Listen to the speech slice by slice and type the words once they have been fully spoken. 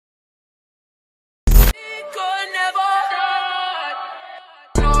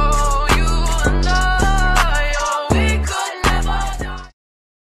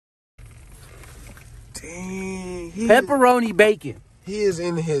Pepperoni bacon. He is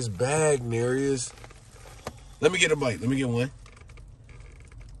in his bag, Nereus. Let me get a bite. Let me get one.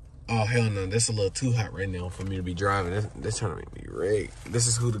 Oh, hell no. That's a little too hot right now for me to be driving. That's trying to make me red. This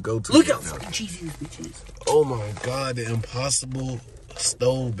is who to go to. Look how fucking cheesy this bitch is. Oh my God. The impossible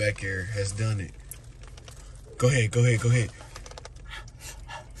stove back here has done it. Go ahead. Go ahead. Go ahead.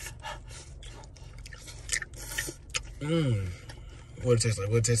 What it tastes like?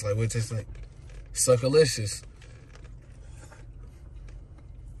 What it tastes like? What it tastes like? Suckalicious.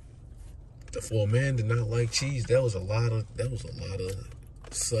 For a man did not like cheese, that was a lot of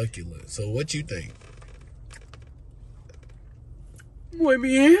succulent. So what you think? Muy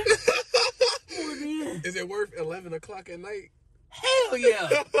bien. Muy bien. Is it worth 11 o'clock at night? Hell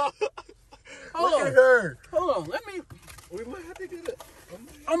yeah. Look at her. Hold on, let me. We might have to get it.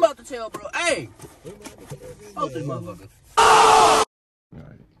 I'm about to tell, bro. Hey. Oh, this motherfucker. All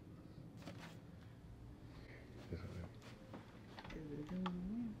right.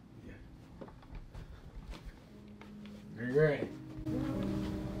 Great.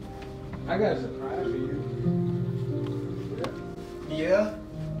 I got a surprise for you. Yeah.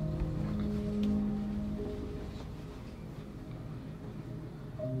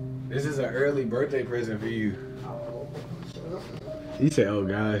 This is an early birthday present for you. Oh. You say, oh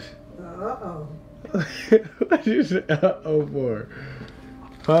gosh. Uh-oh. What you say uh-oh for?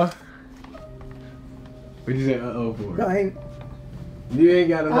 Huh? What you say uh-oh for? No, ain't. You ain't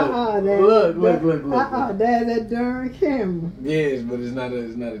gotta look. Look. There's that darn camera. Yes, but it's not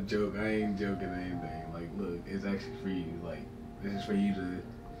a joke. I ain't joking or anything. Like, look, it's actually for you. Like, this is for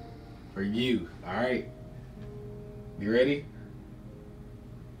you. All right. You ready?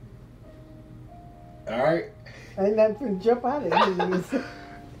 All right. Ain't nothing to jump out of here.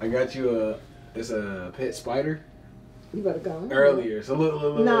 I got you it's a pet spider. You better go. Earlier, so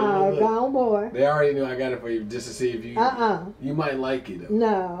look. No, go on, boy. They already knew I got it for you just to see if you. You might like it though.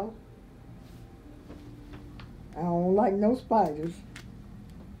 No. I don't like no spiders.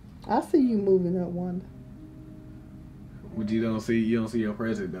 I see you moving up one. But you don't see your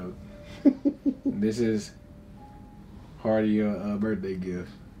present though. This is part of your birthday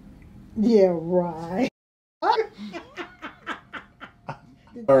gift. Yeah, right. All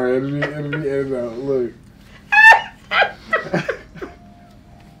right, it'll be edited out. Look.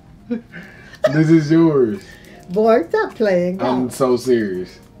 This is yours. Boy, stop playing. Go. I'm so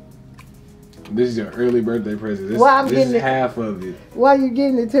serious. This is your early birthday present. This is half of it. Why you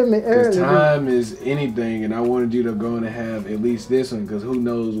giving it to me early? Because time is anything, and I wanted you to go and have at least this one, because who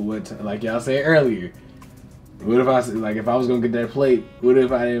knows what, like y'all said earlier. What if I was going to get that plate, what if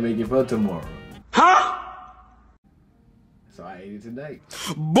I didn't make it for tomorrow? Huh? So I ate it tonight.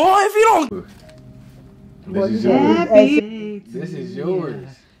 Boy, if you don't. This is yours. This is yours.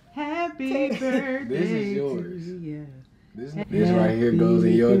 Happy birthday. This is yours. This right here goes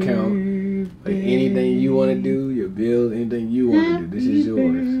in your account. Like anything you want to do, your bills, anything you want to do, this is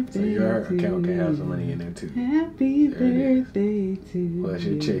yours. So your account can have some money in there too. Happy birthday to you. Well, that's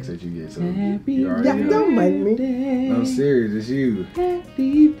your checks that you get. So don't make me. I'm serious. It's you.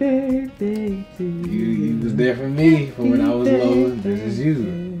 Happy birthday to You was there for me for when I was low. This is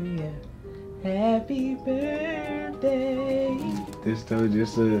you. Happy birthday. This though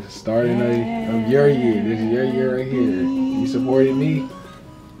just the starting of your year. This is your year right here. You supported me.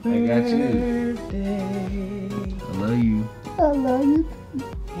 I got you. I love you. I love you.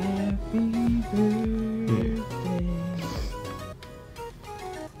 Happy birthday.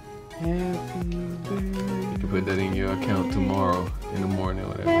 Happy birthday. You can put that in your account tomorrow in the morning or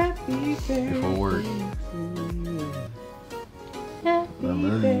whatever. Happy birthday. Before work. Happy I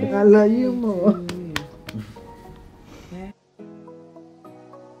love you. I love you more.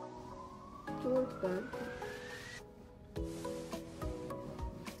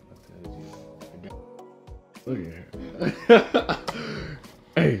 Look at her.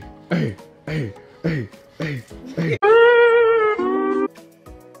 Hey.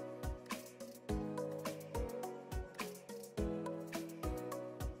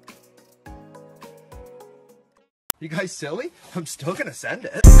 You guys silly? I'm still gonna send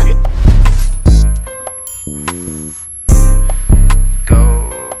it.